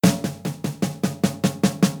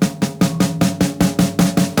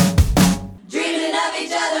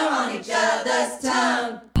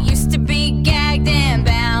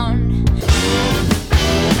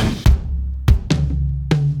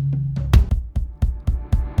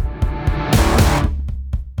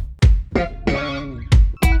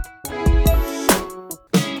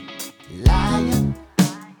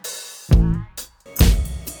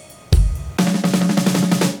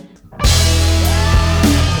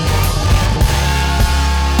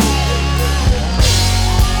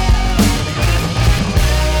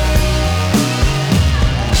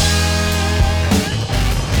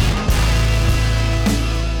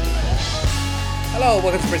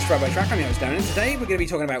welcome to British Track by Track. I'm your host Darren, and today we're going to be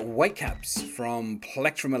talking about Whitecaps from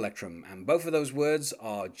Plectrum Electrum, and both of those words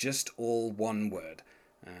are just all one word.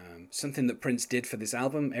 Something that Prince did for this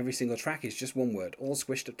album, every single track is just one word, all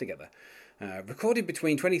squished up together. Recorded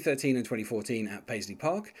between 2013 and 2014 at Paisley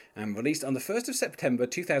Park, and released on the 1st of September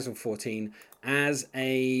 2014 as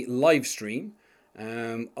a live stream.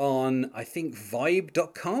 On, I think,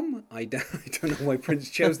 Vibe.com. I don't know why Prince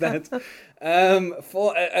chose that.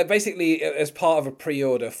 For basically as part of a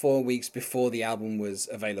pre-order 4 weeks before the album was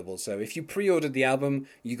available. So if you pre-ordered the album,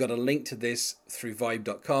 you got a link to this through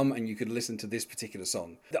Vibe.com, and you could listen to this particular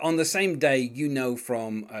song. On the same day, You Know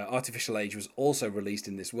from Artificial Age was also released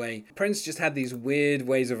in this way. Prince just had these weird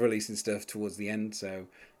ways of releasing stuff towards the end, so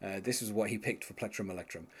this is what he picked for Plectrum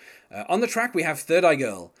Electrum. On the track, we have Third Eye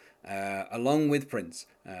Girl. Along with Prince.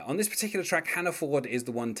 On this particular track, Hannah Ford is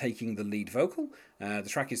the one taking the lead vocal. The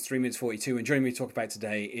track is 3 minutes 42, and joining me to talk about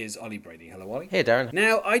today is Ollie Brady. Hello, Ollie. Hey, Darren.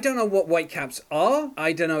 Now, I don't know what whitecaps are.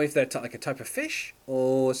 I don't know if they're like a type of fish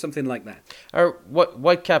or something like that.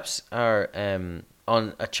 Whitecaps are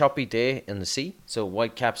on a choppy day in the sea. So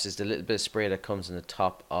whitecaps is the little bit of spray that comes on the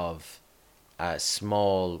top of a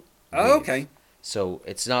small wave. Oh, okay. So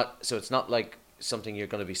it's not like something you're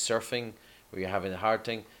going to be surfing where you're having a hard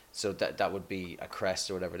thing. So that would be a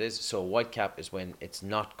crest or whatever it is. So a whitecap is when it's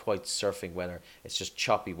not quite surfing weather, it's just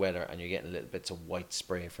choppy weather, and you're getting little bits of white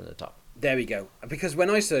spray from the top. There we go. Because when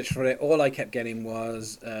I searched for it, all I kept getting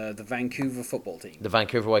was the Vancouver football team. The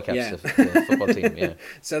Vancouver Whitecaps, yeah. the football team, yeah.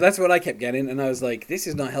 So that's what I kept getting, and I was like, this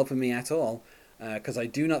is not helping me at all, because I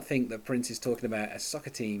do not think that Prince is talking about a soccer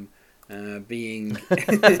team being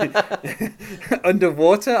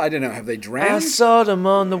underwater. I don't know. Have they drowned? I saw them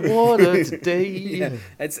on the water today. Yeah.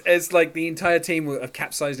 It's like the entire team have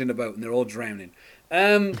capsized in a boat and they're all drowning.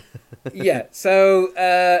 Yeah. So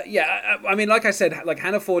I mean, like I said, like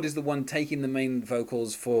Hannah Ford is the one taking the main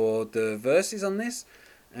vocals for the verses on this.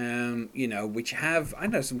 Which have, I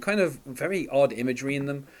don't know, some kind of very odd imagery in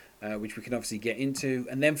them, which we can obviously get into.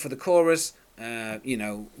 And then for the chorus,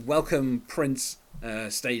 welcome Prince.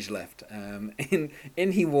 Stage left. In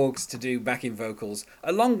he walks to do backing vocals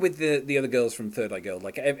along with the other girls from Third Eye Girl.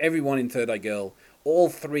 Like everyone in Third Eye Girl, all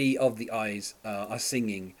three of the eyes are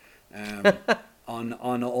singing on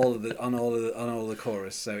all of the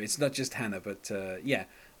chorus. So it's not just Hannah, but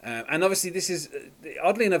and obviously this is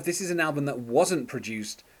oddly enough this is an album that wasn't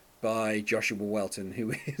produced by Joshua Welton,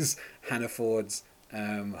 who is Hannah Ford's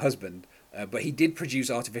husband, but he did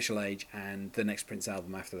produce Artificial Age and the next Prince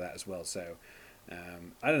album after that as well. So.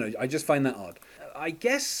 I don't know. I just find that odd. I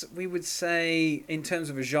guess we would say, in terms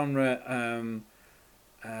of a genre,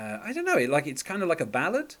 I don't know. It's kind of like a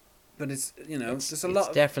ballad, but it's there's a lot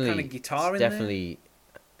of kind of guitar in there.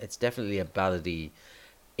 It's definitely a ballady,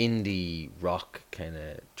 indie rock kind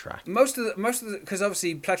of track. Most of the because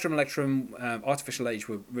obviously Plectrum Electrum, Artificial Age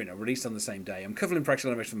were released on the same day. I'm covering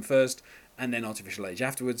Plectrum Electrum first, and then Artificial Age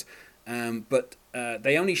afterwards. But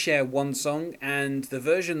they only share one song, and the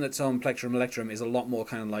version that's on Plectrum Electrum is a lot more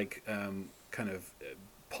kind of like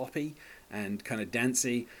poppy and kind of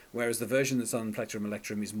dancey, whereas the version that's on Plectrum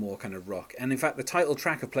Electrum is more kind of rock. And in fact, the title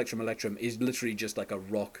track of Plectrum Electrum is literally just like a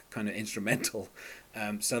rock kind of instrumental.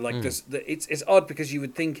 It's odd because you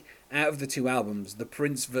would think out of the two albums, the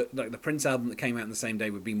Prince album that came out on the same day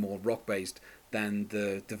would be more rock based than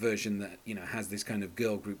the version that has this kind of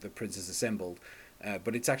girl group that Prince has assembled.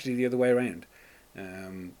 But it's actually the other way around,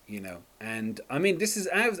 And I mean, this is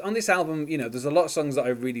on this album. There's a lot of songs that I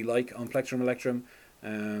really like on Plectrum Electrum.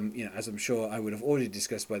 As I'm sure I would have already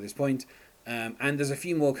discussed by this point. And there's a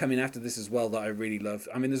few more coming after this as well that I really love.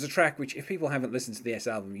 I mean, there's a track which, if people haven't listened to the S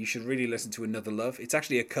album, you should really listen to Another Love. It's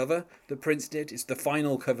actually a cover that Prince did. It's the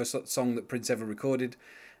final cover song that Prince ever recorded.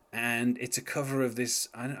 And it's a cover of this,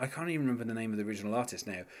 I can't even remember the name of the original artist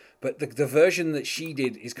now, but the version that she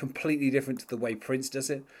did is completely different to the way Prince does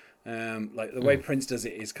it. The way Prince does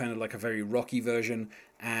it is kind of like a very rocky version,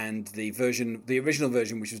 and the original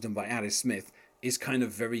version, which was done by Alice Smith, is kind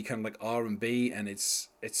of very kind of like R&B, and it's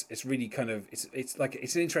really kind of,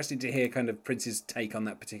 it's interesting to hear kind of Prince's take on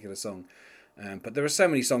that particular song. But there are so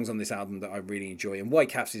many songs on this album that I really enjoy, and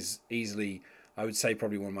Whitecaps is easily, I would say,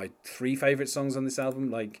 probably one of my 3 favorite songs on this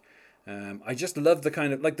album. I just love the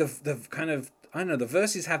kind of the kind of, I don't know, the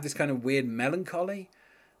verses have this kind of weird melancholy,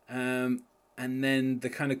 and then the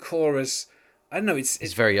kind of chorus, I don't know,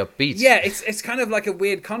 it's very upbeat. Yeah, it's kind of like a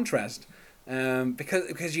weird contrast,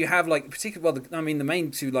 because you have the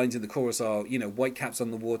main 2 lines in the chorus are whitecaps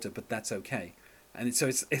on the water, but that's okay, and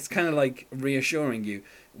it's kind of like reassuring you,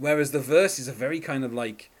 whereas the verses are very kind of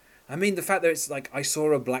like. I mean, the fact that it's like, I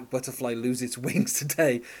saw a black butterfly lose its wings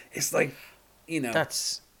today, it's like,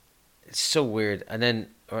 That's It's so weird. And then,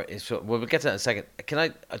 we'll get to that in a second. Can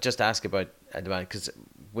I just ask about the band? Because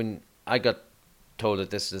when I got told that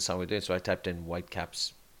this is the song we're doing, so I typed in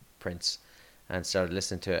Whitecaps Prince and started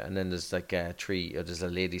listening to it. And then there's like a tree, or there's a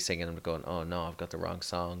lady singing, and I'm going, oh no, I've got the wrong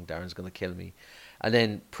song. Darren's going to kill me. And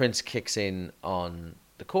then Prince kicks in on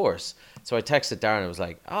the chorus. So I texted Darren. I was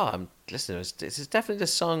like, oh, I'm listening. This is definitely the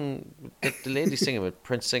song that the lady singing with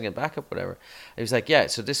Prince singing backup, whatever. And he was like, yeah,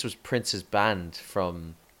 so this was Prince's band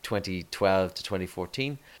from 2012 to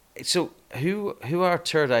 2014. So who are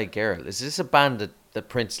Third Eye Girl? Is this a band that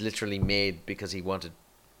Prince literally made because he wanted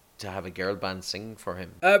to have a girl band sing for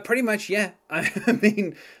him? Pretty much, yeah. I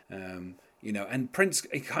mean, and Prince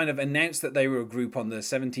kind of announced that they were a group on the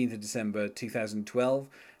 17th of December 2012,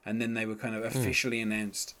 and then they were kind of officially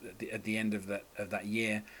announced at the end of that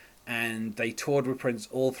year, and they toured with Prince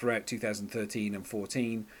all throughout 2013 and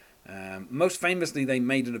 14. Most famously, they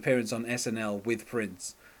made an appearance on SNL with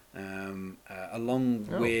Prince. Along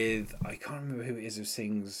with, I can't remember who it is who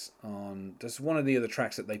sings on. There's one of the other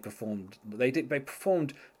tracks that they performed. They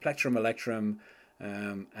performed Plectrum Electrum,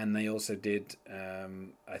 and they also did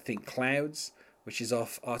I think Clouds, which is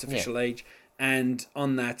off Artificial Age. And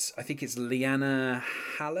on that, I think it's Liana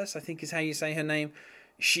Hallis, I think is how you say her name.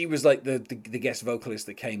 She was like the guest vocalist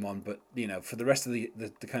that came on, but for the rest of the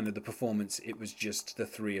kind of the performance, it was just the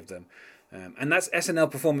three of them. And that's SNL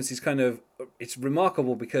performance is it's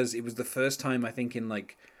remarkable because it was the first time, I think, in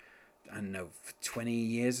like, I don't know, 20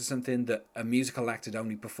 years or something, that a musical act had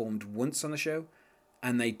only performed once on the show.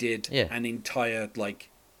 And they did an entire, like,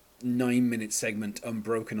 9-minute segment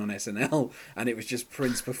unbroken on SNL. And it was just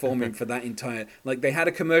Prince performing for that entire... Like, they had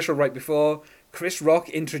a commercial right before. Chris Rock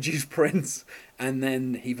introduced Prince, and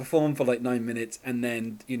then he performed for like 9 minutes. And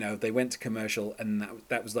then, they went to commercial, and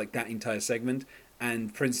that was like that entire segment.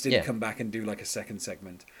 And Prince didn't come back and do like a second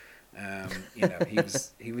segment.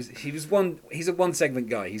 He's a one segment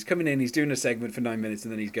guy. He's coming in, he's doing a segment for 9 minutes,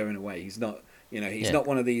 and then he's going away. He's not, not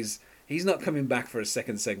one of these. He's not coming back for a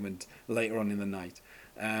second segment later on in the night.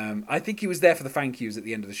 I think he was there for the thank yous at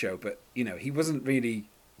the end of the show, but he wasn't really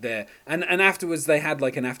there. And afterwards they had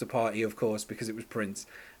like an after party, of course, because it was Prince.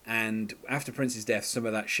 And after Prince's death, some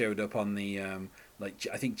of that showed up on the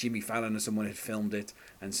I think Jimmy Fallon or someone had filmed it,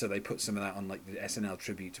 and so they put some of that on like the SNL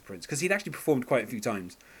tribute to Prince, because he'd actually performed quite a few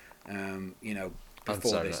times,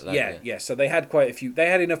 before this. Yeah. So they had quite a few. They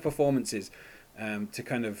had enough performances to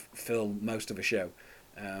kind of fill most of a show.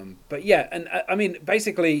 But yeah, and I mean,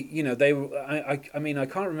 basically, they were. I mean, I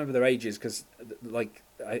can't remember their ages because,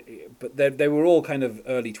 but they were all kind of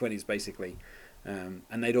early 20s basically,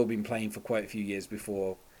 and they'd all been playing for quite a few years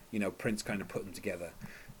before Prince kind of put them together.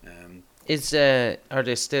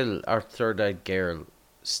 Are Third Eye Girl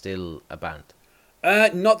still a band?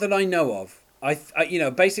 Not that I know of.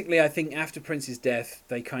 Basically, I think after Prince's death,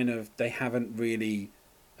 they haven't really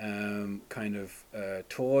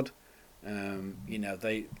toured.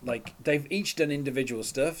 They've each done individual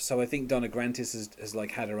stuff. So I think Donna Grantis has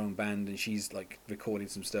like had her own band, and she's like recording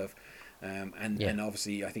some stuff. And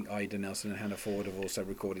obviously I think Ida Nelson and Hannah Ford have also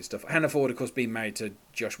recorded stuff. Hannah Ford, of course, being married to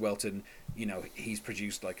Josh Welton, he's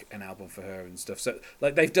produced like an album for her and stuff. So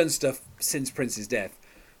like they've done stuff since Prince's death.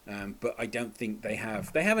 But I don't think they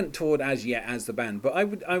haven't toured as yet as the band. But I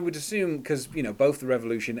would assume, because both the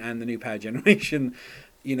Revolution and the New Power Generation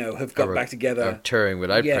have got back together. Are touring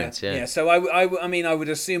without Prince, yeah. So I mean, I would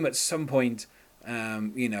assume at some point,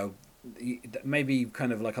 maybe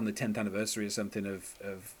kind of like on the 10th anniversary or something of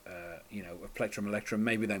Plectrum Electrum,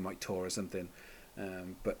 maybe they might tour or something.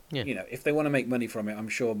 But if they want to make money from it, I'm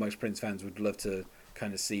sure most Prince fans would love to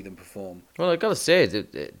kind of see them perform. Well, I gotta say,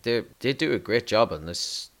 they do a great job on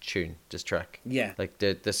this track. Yeah, like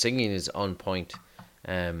the singing is on point.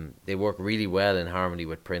 They work really well in harmony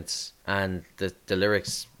with Prince, and the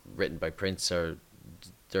lyrics written by Prince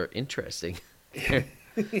they're interesting. Yeah,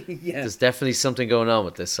 there's definitely something going on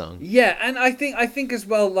with this song. Yeah, and I think as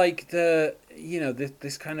well, like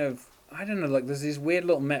this kind of, I don't know, like there's these weird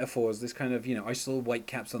little metaphors. This kind of, I saw white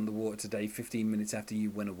caps on the water today, 15 minutes after you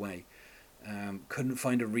went away. Couldn't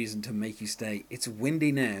find a reason to make you stay. It's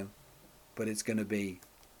windy now, but it's gonna be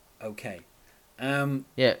okay.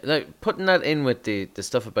 Like putting that in with the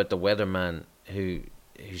stuff about the weatherman who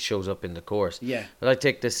shows up in the chorus. Yeah. But I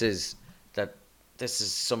take this is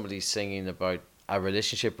somebody singing about a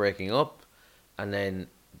relationship breaking up, and then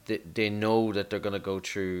they know that they're going to go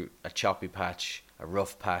through a choppy patch, a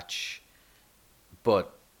rough patch,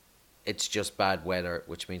 but it's just bad weather,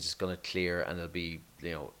 which means it's going to clear and it'll be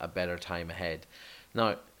a better time ahead.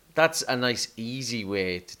 Now, that's a nice easy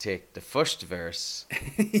way to take the first verse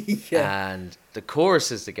Yeah. and the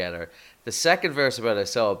choruses together. The second verse about I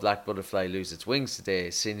saw a black butterfly lose its wings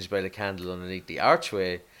today, singed by the candle underneath the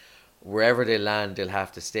archway. Wherever they land, they'll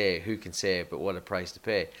have to stay. Who can say? But what a price to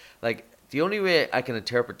pay! Like the only way I can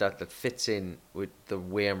interpret that fits in with the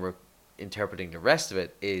way I'm interpreting the rest of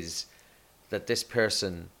it is that this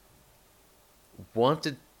person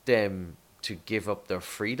wanted them to give up their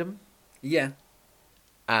freedom, Yeah.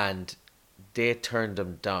 and they turned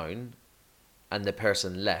them down, and the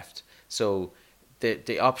person left. So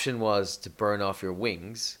the option was to burn off your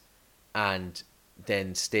wings and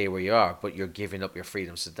then stay where you are, but you're giving up your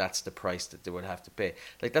freedom, so that's the price that they would have to pay.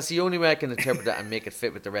 Like that's the only way I can interpret that and make it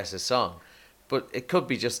fit with the rest of the song. But it could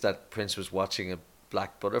be just that Prince was watching a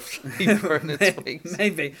black butterfly burn its wings.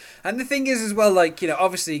 Maybe. And the thing is as well, like,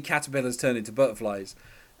 obviously caterpillars turn into butterflies,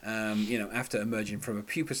 after emerging from a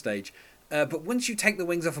pupa stage. But once you take the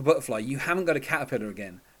wings off a butterfly, you haven't got a caterpillar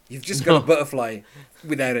again. You've just got a butterfly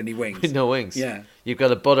without any wings. With no wings. Yeah. You've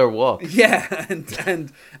got a butter walk. Yeah,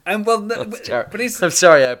 and well, no, but it's. I'm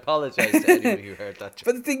sorry, I apologise to anyone who heard that.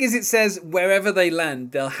 But the thing is, it says wherever they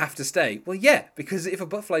land, they'll have to stay. Well, yeah, because if a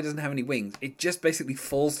butterfly doesn't have any wings, it just basically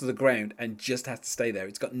falls to the ground and just has to stay there.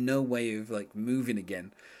 It's got no way of like moving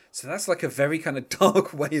again. So that's like a very kind of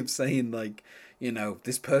dark way of saying like,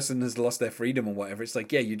 this person has lost their freedom or whatever. It's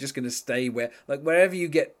like, yeah, you're just going to stay wherever you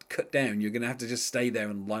get cut down, you're going to have to just stay there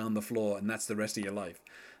and lie on the floor, and that's the rest of your life.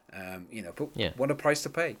 But Yeah. what a price to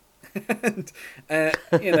pay. And,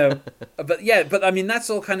 but I mean, that's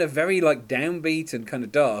all kind of very like downbeat and kind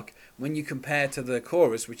of dark when you compare to the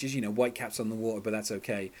chorus, which is, white caps on the water, but that's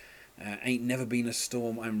okay. Ain't never been a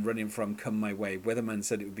storm I'm running from come my way. Weatherman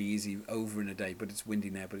said it would be easy over in a day, but it's windy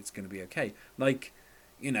now, but it's going to be okay. Like,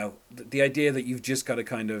 the idea that you've just got to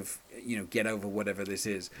kind of, get over whatever this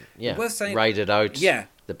is. Yeah, Worth saying, ride it out. Yeah.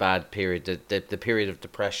 The bad period, the period of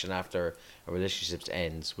depression after a relationship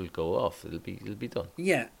ends will go off. It'll be done.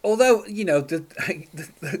 Yeah. Although,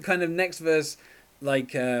 the kind of next verse,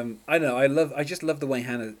 like, I don't know, I just love the way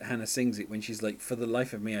Hannah sings it when she's like, for the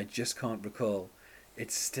life of me, I just can't recall.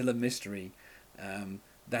 It's still a mystery.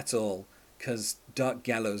 That's all. Because dark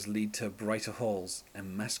gallows lead to brighter halls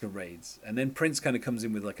and masquerades. And then Prince kind of comes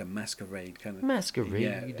in with like a masquerade kind of. Masquerade.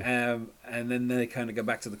 Yeah. And then they kind of go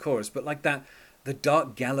back to the chorus. But like that, the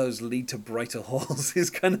dark gallows lead to brighter halls is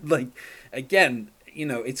kind of like, again,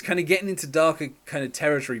 it's kind of getting into darker kind of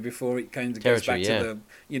territory before it kind of goes back to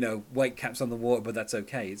the, white caps on the water, but that's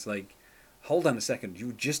okay. It's like, hold on a second. You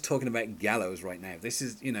were just talking about gallows right now. This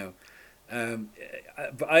is,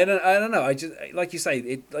 but I don't know. I just, like you say,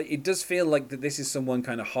 it does feel like that this is someone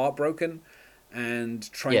kind of heartbroken and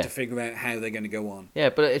trying to figure out how they're going to go on. Yeah,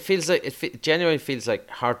 but it feels like it genuinely feels like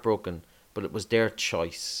heartbroken, but it was their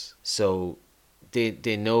choice. So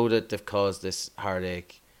they know that they've caused this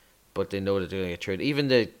heartache, but they know that they're going to get through it. Even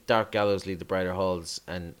the dark gallows lead to brighter halls,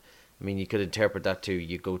 and I mean you could interpret that too.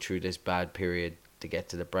 You go through this bad period to get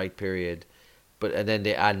to the bright period. And then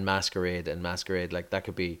they add masquerade, like that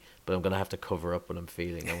could be, but I'm gonna have to cover up what I'm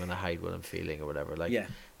feeling. I'm gonna hide what I'm feeling or whatever.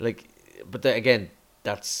 But then again,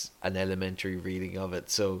 that's an elementary reading of it.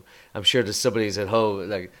 So I'm sure there's somebody's at home,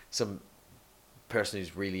 like some person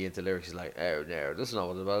who's really into lyrics is like, oh no, this is not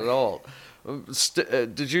what it's about at all.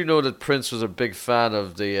 Did you know that Prince was a big fan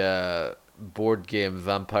of the board game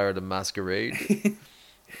Vampire the Masquerade?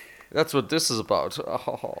 That's what this is about.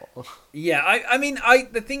 Yeah, I mean,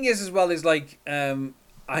 the thing is as well is like,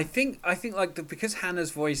 I think like because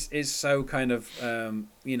Hannah's voice is so kind of,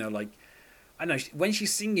 like, I know when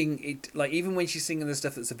she's singing it, like even when she's singing the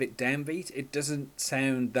stuff that's a bit downbeat, it doesn't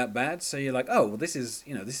sound that bad. So you're like, oh, well, this is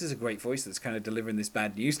a great voice that's kind of delivering this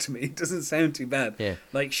bad news to me. It doesn't sound too bad. Yeah,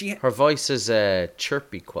 like her voice is a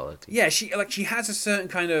chirpy quality. Yeah, she has a certain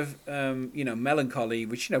kind of melancholy,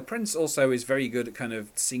 which Prince also is very good at kind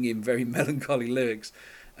of singing very melancholy lyrics.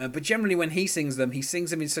 But generally, when he sings them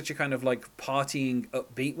in such a kind of like partying,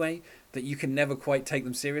 upbeat way that you can never quite take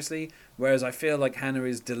them seriously. Whereas I feel like Hannah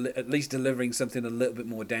is at least delivering something a little bit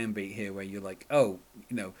more downbeat here, where you're like, oh,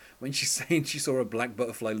 when she's saying she saw a black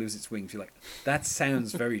butterfly lose its wings, you're like, that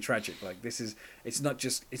sounds very tragic. Like it's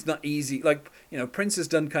not easy. Like Prince has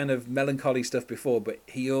done kind of melancholy stuff before, but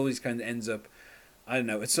he always kind of ends up, I don't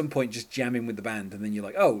know, at some point just jamming with the band, and then you're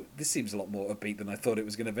like, oh, this seems a lot more upbeat than I thought it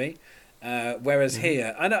was going to be. Whereas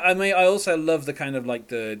here, I also love the kind of like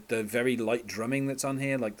the very light drumming that's on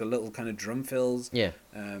here, like the little kind of drum fills. Yeah.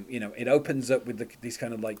 It opens up with these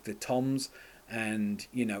kind of like the toms, and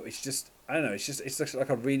it's just, I don't know, it's just like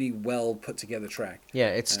a really well put together track. Yeah,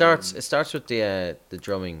 it starts with the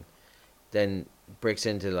drumming, then breaks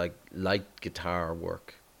into like light guitar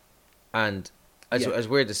work, and as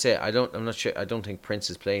weird to say, I'm not sure. I don't think Prince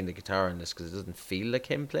is playing the guitar in this because it doesn't feel like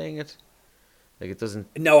him playing it. Like it doesn't.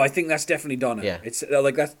 No, I think that's definitely Donna. Yeah. It's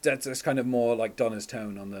like that's kind of more like Donna's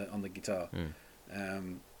tone on the guitar.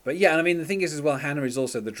 But yeah, and I mean the thing is as well, Hannah is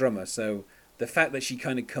also the drummer, so the fact that she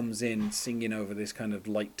kind of comes in singing over this kind of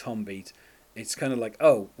light tom beat, it's kind of like,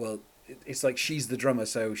 oh well, it's like she's the drummer,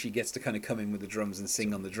 so she gets to kind of come in with the drums and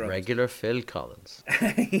sing on the drums. Regular Phil Collins.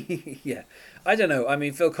 Yeah, I don't know. I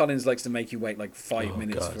mean, Phil Collins likes to make you wait like 5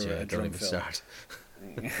 minutes God, for yeah, a don't drum even fill. start.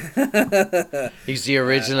 He's the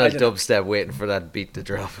original dubstep waiting for that beat to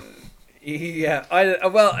drop. Yeah,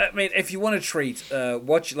 I mean, if you want a treat,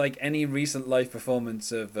 watch like any recent live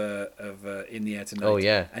performance of In the Air Tonight. Oh,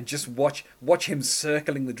 yeah. And just watch him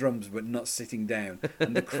circling the drums but not sitting down,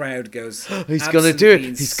 and the crowd goes. He's gonna do it. Absolutely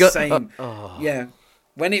He's got. insane. Oh. Yeah,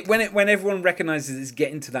 when everyone recognizes it's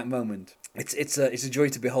getting to that moment, it's a joy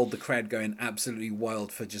to behold the crowd going absolutely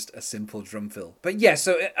wild for just a simple drum fill. But yeah,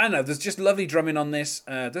 so I don't know, there's just lovely drumming on this.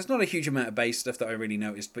 There's not a huge amount of bass stuff that I really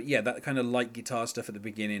noticed, but yeah, that kind of light guitar stuff at the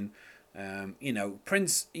beginning. You know,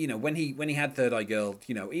 Prince, you know, when he had Third Eye Girl,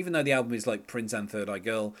 you know, even though the album is like Prince and Third Eye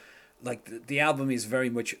Girl, like the album is very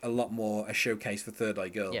much a lot more a showcase for Third Eye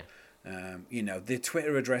Girl. Yeah. You know, the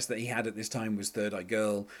Twitter address that he had at this time was Third Eye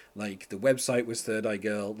Girl. Like the website was Third Eye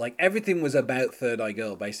Girl. Like everything was about Third Eye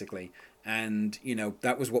Girl basically, and you know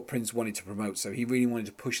that was what Prince wanted to promote. So he really wanted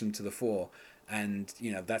to push them to the fore, and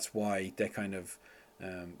you know that's why they're kind of.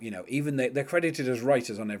 You know, even they're credited as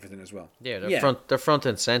writers on everything as well. Yeah, they're front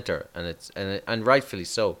and center, and rightfully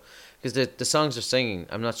so, because the songs they're singing,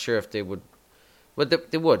 I'm not sure if they would, well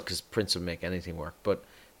they would because Prince would make anything work, but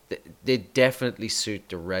they definitely suit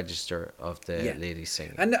the register of the ladies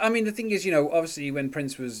singing. And I mean the thing is, you know, obviously when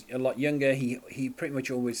Prince was a lot younger, he pretty much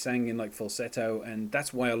always sang in like falsetto, and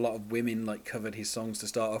that's why a lot of women like covered his songs to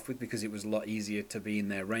start off with because it was a lot easier to be in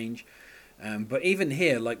their range. But even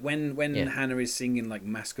here, like when Hannah is singing like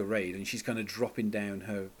Masquerade and she's kind of dropping down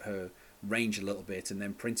her range a little bit, and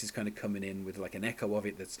then Prince is kind of coming in with like an echo of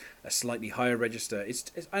it that's a slightly higher register.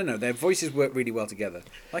 It's I don't know, their voices work really well together.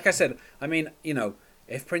 Like I said, I mean, you know,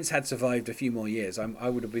 if Prince had survived a few more years, I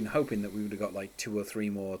would have been hoping that we would have got like 2 or 3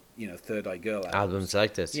 more, you know, Third Eye Girl albums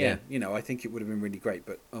like this. Yeah, you know, I think it would have been really great,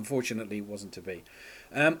 but unfortunately, it wasn't to be.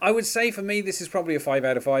 I would say for me, this is probably a 5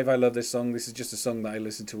 out of 5. I love this song. This is just a song that I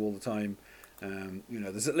listen to all the time. You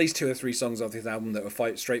know, there's at least 2 or 3 songs off this album that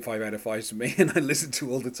are straight 5 out of 5s for me, and I listen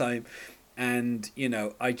to all the time. And you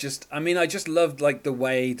know, I just loved like the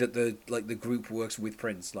way that the group works with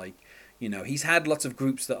Prince. Like, you know, he's had lots of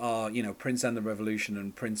groups that are, you know, Prince and the Revolution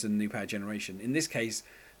and Prince and New Power Generation. In this case,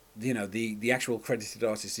 you know, the actual credited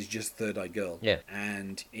artist is just Third Eye Girl. Yeah.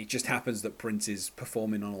 And it just happens that Prince is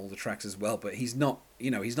performing on all the tracks as well, but he's not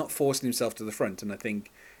forcing himself to the front. And I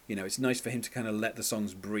think, you know, it's nice for him to kind of let the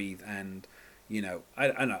songs breathe. And you know, I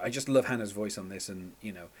don't know, I just love Hannah's voice on this, and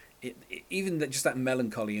you know, even just that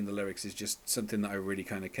melancholy in the lyrics is just something that I really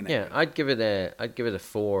kind of connect. Yeah, with. I'd give it a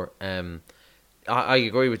 4. I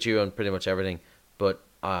agree with you on pretty much everything, but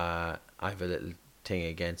I have a little thing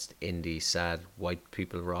against indie, sad white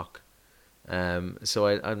people rock. So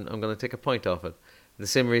I'm going to take a point off it. The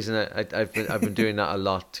same reason I've been doing that a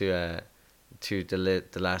lot to the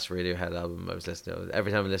last Radiohead album I was listening to.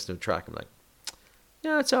 Every time I listen to a track, I'm like,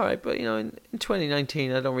 yeah, it's all right, but you know, in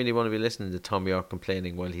 2019, I don't really want to be listening to Tom York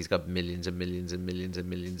complaining while he's got millions and millions and millions and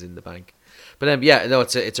millions in the bank. But yeah, no,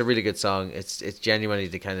 it's a really good song. It's genuinely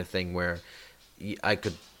the kind of thing where I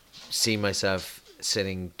could see myself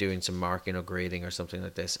sitting doing some marking or grading or something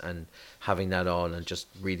like this and having that on and just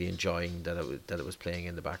really enjoying that it was playing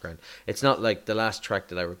in the background. It's not like the last track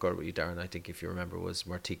that I recorded with you, Darren, I think if you remember, was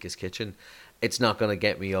Martika's Kitchen. It's not going to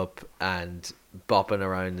get me up and bopping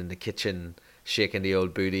around in the kitchen shaking the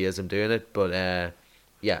old booty as I'm doing it, but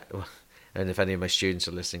yeah, and if any of my students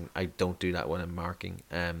are listening, I don't do that when I'm marking.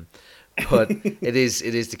 But it is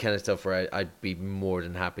the kind of stuff where I'd be more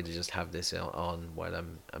than happy to just have this on while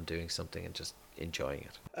I'm doing something and just enjoying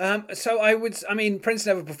it. So I mean, Prince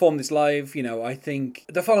never performed this live. You know, I think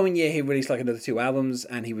the following year he released like another 2 albums,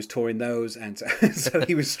 and he was touring those, and so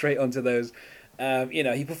he was straight onto those. You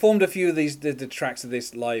know, he performed a few of the tracks of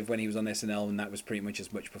this live when he was on SNL, and that was pretty much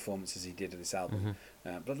as much performance as he did of this album.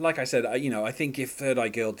 But like I said, you know, I think if Third Eye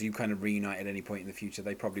Girl do kind of reunite at any point in the future,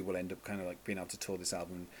 they probably will end up kind of like being able to tour this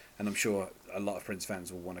album, and I'm sure a lot of Prince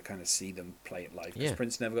fans will want to kind of see them play it live, because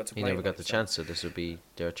Prince never got to play it. He never got the chance, so this would be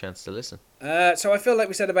their chance to listen. So I feel like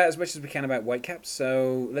we said about as much as we can about Whitecaps,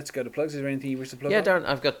 so let's go to plugs. Is there anything you wish to plug? Yeah, Darren,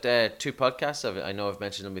 I've got 2 podcasts. I know I've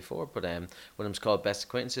mentioned them before, but one of them's called Best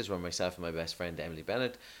Acquaintances, where myself and my best friend Emily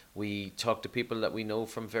Bennett, We talk to people that we know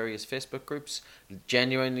from various Facebook groups,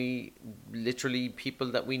 genuinely, literally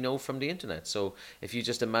people that we know from the internet. So if you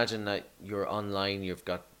just imagine that you're online, you've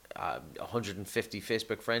got 150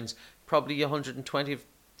 Facebook friends, probably 120 of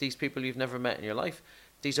these people you've never met in your life.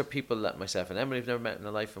 These are people that myself and Emily have never met in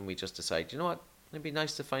their life, and we just decide, you know what, it'd be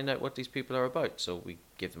nice to find out what these people are about. So we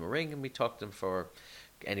give them a ring and we talk to them for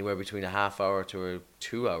anywhere between a half hour to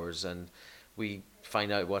 2 hours, and we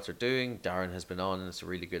find out what they're doing. Darren has been on, and it's a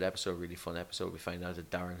really good episode, really fun episode. We find out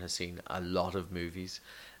that Darren has seen a lot of movies,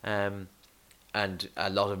 and a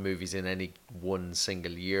lot of movies in any one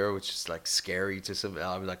single year, which is like scary to some.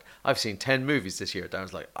 I was like, I've seen 10 movies this year.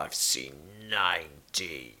 Darren's like, I've seen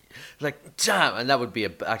 90. Like, damn, and that would be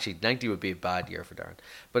actually 90 would be a bad year for Darren.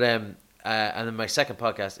 But and then my second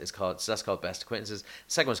podcast is called Best Acquaintances. The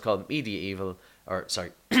second one's called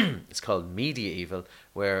it's called Media Evil,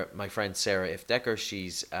 where my friend Sarah If Decker,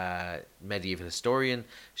 she's a medieval historian.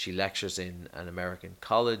 She lectures in an American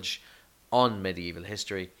college on medieval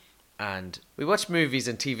history, and we watch movies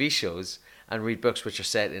and TV shows and read books which are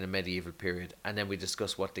set in a medieval period, and then we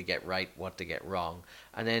discuss what they get right, what they get wrong,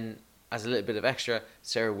 and then as a little bit of extra,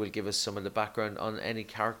 Sarah will give us some of the background on any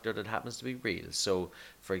character that happens to be real. So,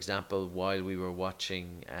 for example, while we were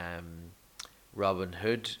watching Robin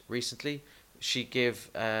Hood recently, she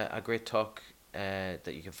gave a great talk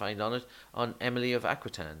that you can find on it on Emily of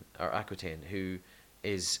Aquitaine, who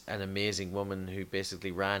is an amazing woman who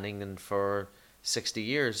basically ran England for 60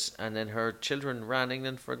 years, and then her children ran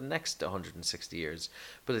England for the next 160 years.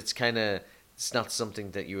 But it's not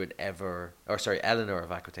something that you would ever, Eleanor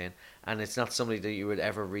of Aquitaine, and it's not somebody that you would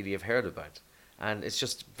ever really have heard about. And it's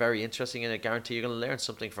just very interesting, and I guarantee you're going to learn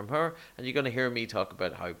something from her, and you're going to hear me talk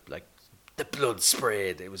about how, like, the blood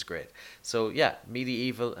sprayed. It was great. So, yeah,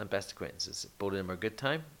 Medieval and Best Acquaintances. Both of them are a good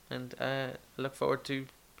time, and I look forward to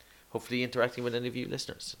hopefully interacting with any of you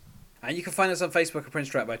listeners. And you can find us on Facebook at Prince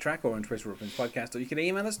Track by Track, or on Twitter at Prince Podcast, or you can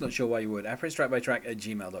email us, not sure why you would, at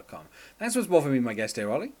princetrackbytrack@gmail.com. Thanks so much for being my guest here,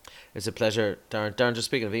 Ollie. It's a pleasure, Darren. Darren, just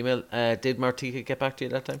speaking of email, did Martika get back to you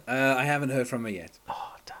that time? I haven't heard from her yet.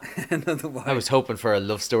 Oh, damn. And otherwise, I was hoping for a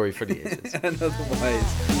love story for the ages. And otherwise,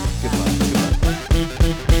 goodbye.